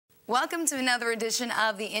Welcome to another edition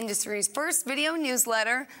of the industry's first video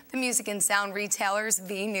newsletter, the Music and Sound Retailers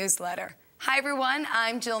Vnewsletter. Hi everyone,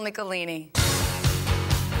 I'm Jill Nicolini.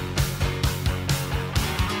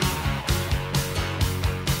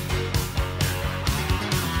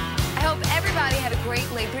 I hope everybody had a great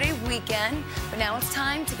Labor Day weekend, but now it's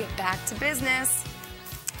time to get back to business.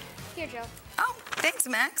 Here, Joe. Oh, thanks,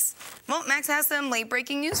 Max. Well, Max has some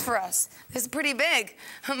late-breaking news for us. This is pretty big.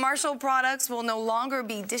 Marshall products will no longer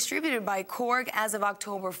be distributed by Korg as of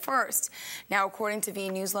October 1st. Now, according to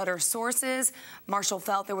Vnewsletter sources, Marshall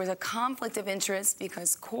felt there was a conflict of interest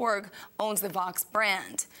because Korg owns the Vox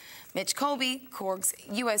brand. Mitch Colby, Korg's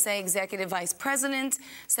USA Executive Vice President,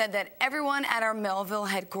 said that everyone at our Melville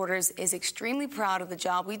headquarters is extremely proud of the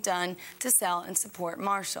job we've done to sell and support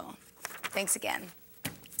Marshall. Thanks again.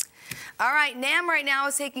 All right, NAMM right now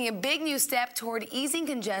is taking a big new step toward easing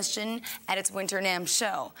congestion at its Winter NAMM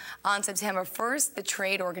show. On September 1st, the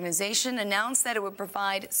trade organization announced that it would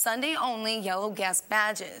provide Sunday-only yellow guest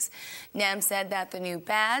badges. NAMM said that the new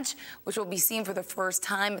badge, which will be seen for the first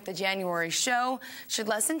time at the January show, should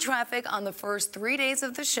lessen traffic on the first 3 days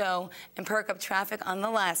of the show and perk up traffic on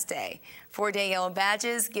the last day. 4-day yellow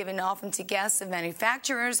badges given often to guests of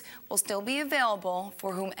manufacturers will still be available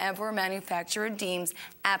for whomever manufacturer deems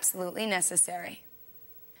absolutely necessary.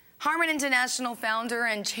 Harman International founder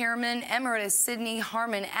and chairman Emeritus Sidney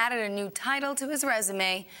Harman added a new title to his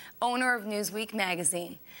resume, owner of Newsweek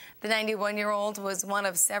magazine. The 91-year-old was one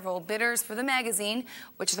of several bidders for the magazine,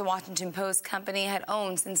 which the Washington Post company had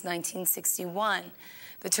owned since 1961.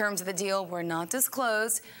 The terms of the deal were not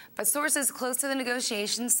disclosed, but sources close to the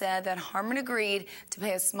negotiations said that Harman agreed to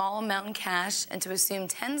pay a small amount in cash and to assume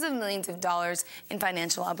tens of millions of dollars in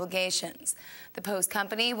financial obligations. The Post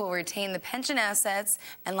company will retain the pension assets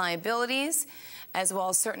and liabilities, as well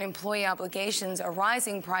as certain employee obligations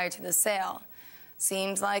arising prior to the sale.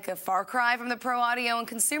 Seems like a far cry from the pro audio and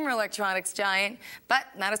consumer electronics giant, but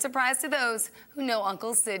not a surprise to those who know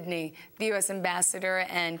Uncle Sidney, the U.S. ambassador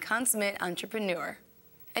and consummate entrepreneur.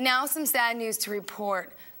 And now some sad news to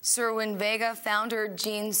report. Cerwin-Vega founder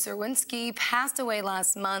Gene Cerwinski passed away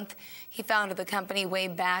last month. He founded the company way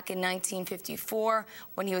back in 1954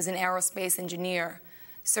 when he was an aerospace engineer.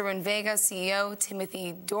 Cerwin-Vega CEO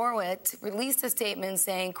Timothy Dorwit released a statement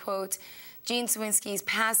saying, quote, Gene Cerwinski's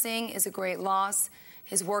passing is a great loss.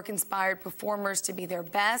 His work inspired performers to be their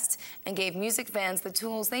best and gave music fans the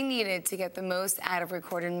tools they needed to get the most out of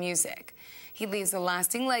recorded music. He leaves a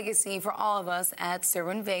lasting legacy for all of us at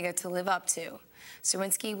Cerwin-Vega to live up to.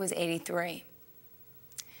 Cerwinski was 83.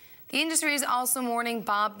 The industry is also mourning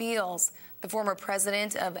Bob Beals. The former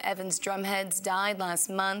president of Evans Drumheads died last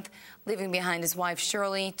month, leaving behind his wife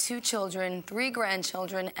Shirley, 2 children, 3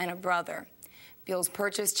 grandchildren, and a brother. Beals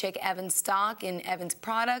purchased Chick Evans stock in Evans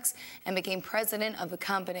Products and became president of the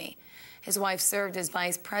company. His wife served as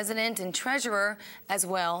vice president and treasurer as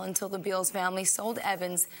well until the Beals family sold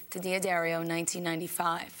Evans to D'Addario in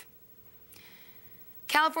 1995.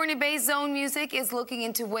 California-based Zone Music is looking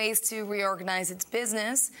into ways to reorganize its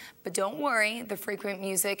business, but don't worry, the Frequent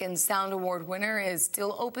Music and Sound Award winner is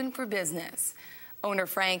still open for business. Owner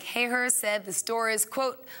Frank Hayhurst said the store is,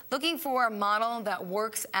 quote, looking for a model that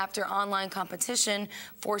works after online competition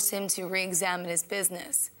forced him to re-examine his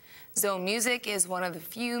business. Zone Music is one of the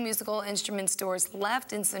few musical instrument stores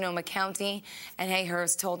left in Sonoma County, and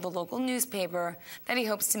Hayhurst told the local newspaper that he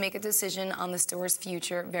hopes to make a decision on the store's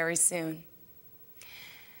future very soon.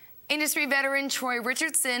 Industry veteran Troy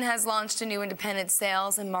Richardson has launched a new independent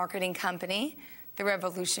sales and marketing company. The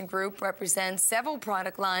Revolution Group represents several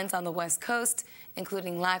product lines on the West Coast,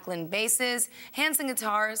 including Lackland basses, Hanson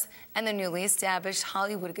guitars, and the newly established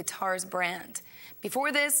Hollywood Guitars brand.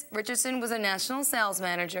 Before this, Richardson was a national sales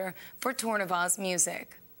manager for Tornavas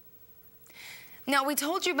Music. Now, we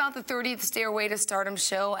told you about the 30th Stairway to Stardom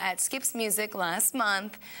show at Skips Music last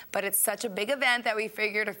month, but it's such a big event that we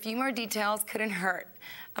figured a few more details couldn't hurt.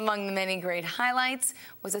 Among the many great highlights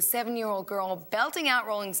was a 7-year-old girl belting out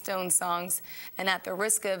Rolling Stones songs, and at the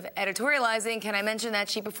risk of editorializing, can I mention that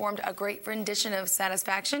she performed a great rendition of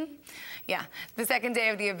Satisfaction? Yeah, the second day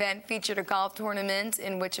of the event featured a golf tournament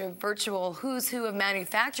in which a virtual who's who of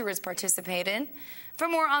manufacturers participated. For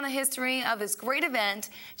more on the history of this great event,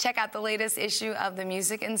 check out the latest issue of the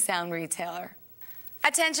Music and Sound Retailer.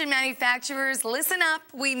 Attention manufacturers, listen up.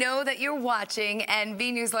 We know that you're watching, and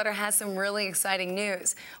Vnewsletter has some really exciting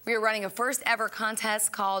news. We are running a first ever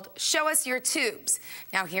contest called Show Us Your Tubes.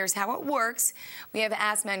 Now here's how it works. We have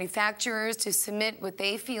asked manufacturers to submit what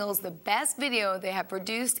they feel is the best video they have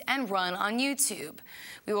produced and run on YouTube.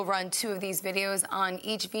 We will run 2 of these videos on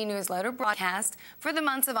each Vnewsletter broadcast for the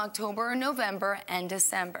months of October, November, and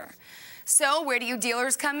December. So where do you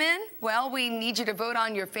dealers come in? Well, we need you to vote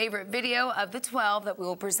on your favorite video of the 12 that we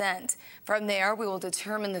will present. From there, we will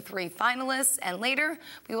determine the 3 finalists, and later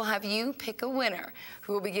we will have you pick a winner,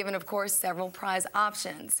 who will be given, of course, several prize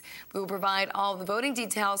options. We will provide all the voting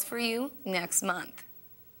details for you next month.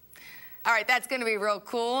 All right, that's going to be real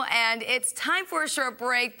cool, and it's time for a short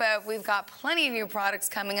break, but we've got plenty of new products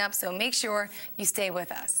coming up, so make sure you stay with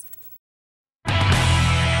us.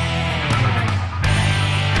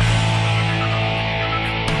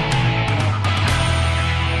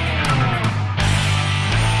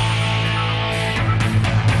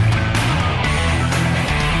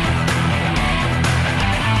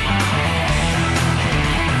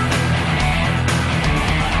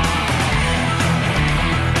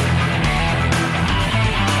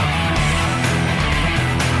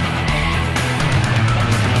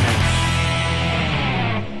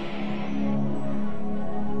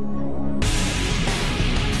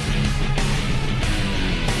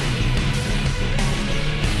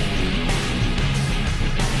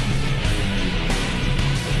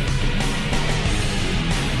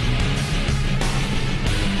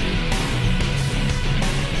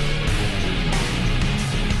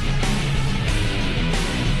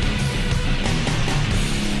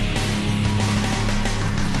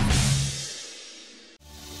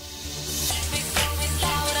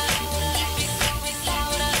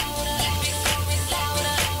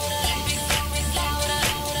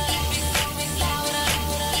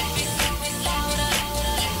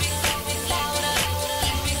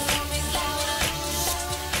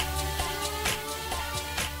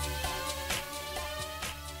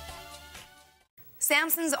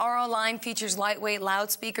 Samson's RO line features lightweight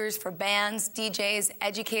loudspeakers for bands, DJs,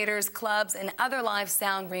 educators, clubs, and other live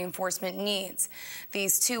sound reinforcement needs.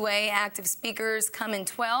 These two-way active speakers come in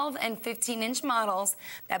 12 and 15-inch models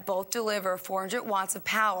that both deliver 400 watts of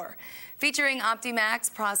power. Featuring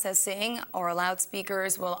OptiMax processing, or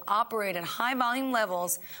loudspeakers will operate at high volume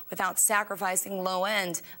levels without sacrificing low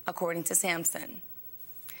end, according to Samson.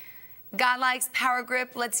 Godlike's Power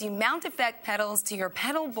Grip lets you mount effect pedals to your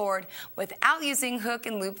pedal board without using hook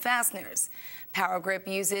and loop fasteners. Power Grip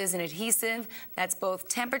uses an adhesive that's both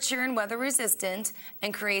temperature and weather resistant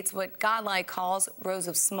and creates what Godlike calls rows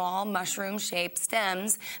of small mushroom-shaped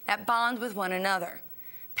stems that bond with one another.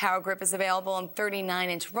 Power Grip is available in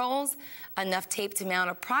 39-inch rolls, enough tape to mount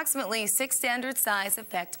approximately 6 standard size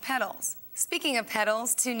effect pedals. Speaking of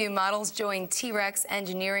pedals, 2 new models join T-Rex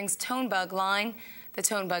Engineering's Tonebug line. The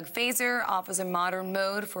Tonebug Phaser offers a modern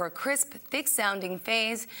mode for a crisp, thick-sounding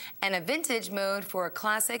phase and a vintage mode for a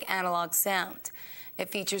classic analog sound. It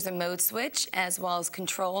features a mode switch as well as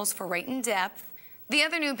controls for rate and depth. The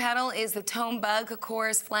other new pedal is the Tonebug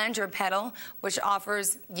Chorus Flanger pedal, which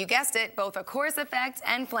offers, you guessed it, both a chorus effect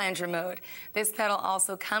and flanger mode. This pedal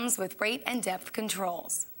also comes with rate and depth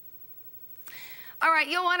controls. All right,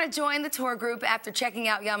 you'll want to join the tour group after checking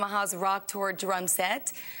out Yamaha's Rock Tour drum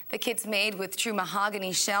set. The kit's made with true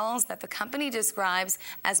mahogany shells that the company describes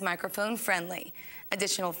as microphone friendly.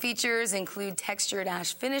 Additional features include textured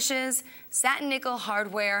ash finishes, satin nickel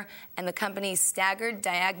hardware, and the company's staggered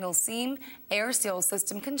diagonal seam air seal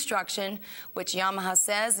system construction, which Yamaha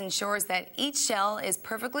says ensures that each shell is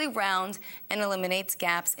perfectly round and eliminates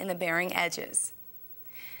gaps in the bearing edges.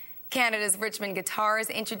 Canada's Richmond Guitars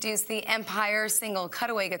introduced the Empire single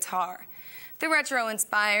cutaway guitar. The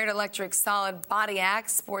retro-inspired electric solid body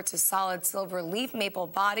axe sports a solid silver leaf maple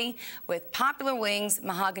body with popular wings,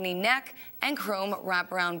 mahogany neck, and chrome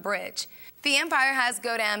wraparound bridge. The Empire has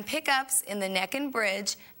go-down pickups in the neck and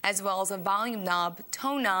bridge, as well as a volume knob,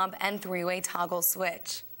 tone knob, and 3-way toggle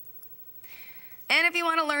switch. And if you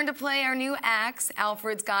want to learn to play our new axe,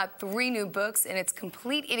 Alfred's got 3 new books in its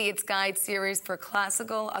Complete Idiot's Guide series for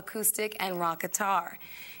classical, acoustic, and rock guitar.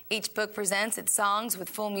 Each book presents its songs with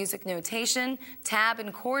full music notation, tab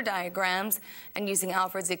and chord diagrams, and using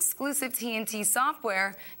Alfred's exclusive TNT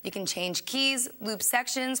software, you can change keys, loop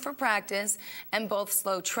sections for practice, and both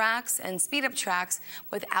slow tracks and speed up tracks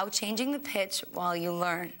without changing the pitch while you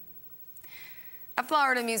learn. A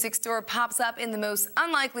Florida music store pops up in the most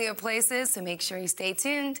unlikely of places, so make sure you stay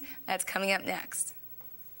tuned. That's coming up next.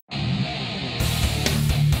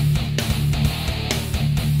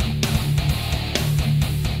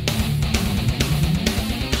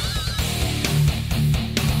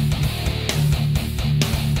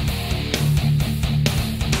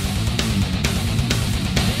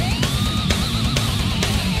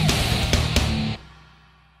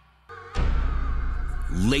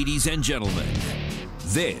 Ladies and gentlemen,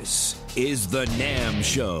 this is the NAMM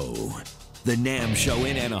Show. The NAMM Show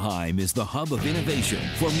in Anaheim is the hub of innovation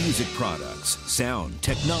for music products, sound,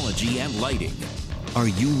 technology, and lighting. Are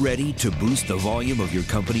you ready to boost the volume of your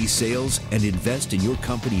company's sales and invest in your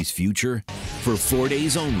company's future? For 4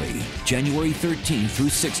 days only, January 13th through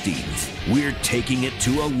 16th, we're taking it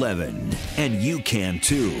to 11. And you can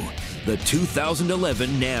too. The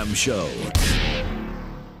 2011 NAMM Show.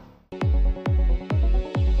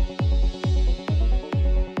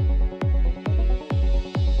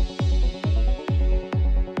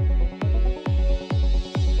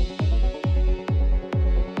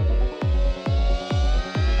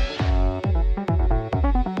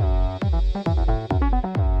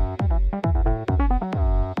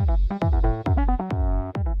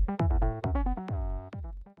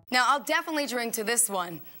 Now, I'll definitely drink to this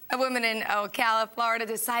one. A woman in Ocala, Florida,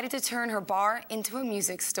 decided to turn her bar into a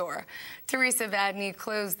music store. Teresa Vadney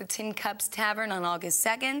closed the Tin Cups Tavern on August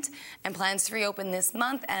 2nd and plans to reopen this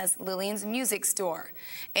month as Lillian's Music Store.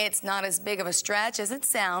 It's not as big of a stretch as it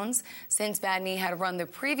sounds, since Vadney had run the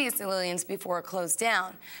previous Lillian's before it closed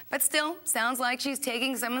down. But still, sounds like she's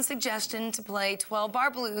taking someone's suggestion to play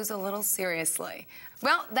 12-bar blues a little seriously.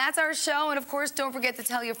 Well, that's our show, and of course, don't forget to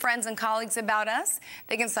tell your friends and colleagues about us.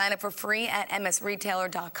 They can sign up for free at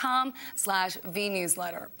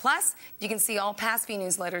msretailer.com/vnewsletter. Plus, you can see all past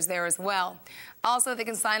V-newsletters there as well. Also, they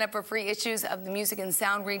can sign up for free issues of the Music and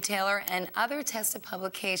Sound Retailer and other tested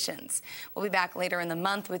publications. We'll be back later in the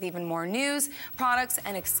month with even more news, products,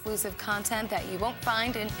 and exclusive content that you won't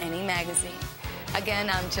find in any magazine. Again,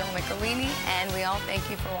 I'm Jill Nicolini, and we all thank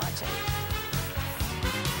you for watching.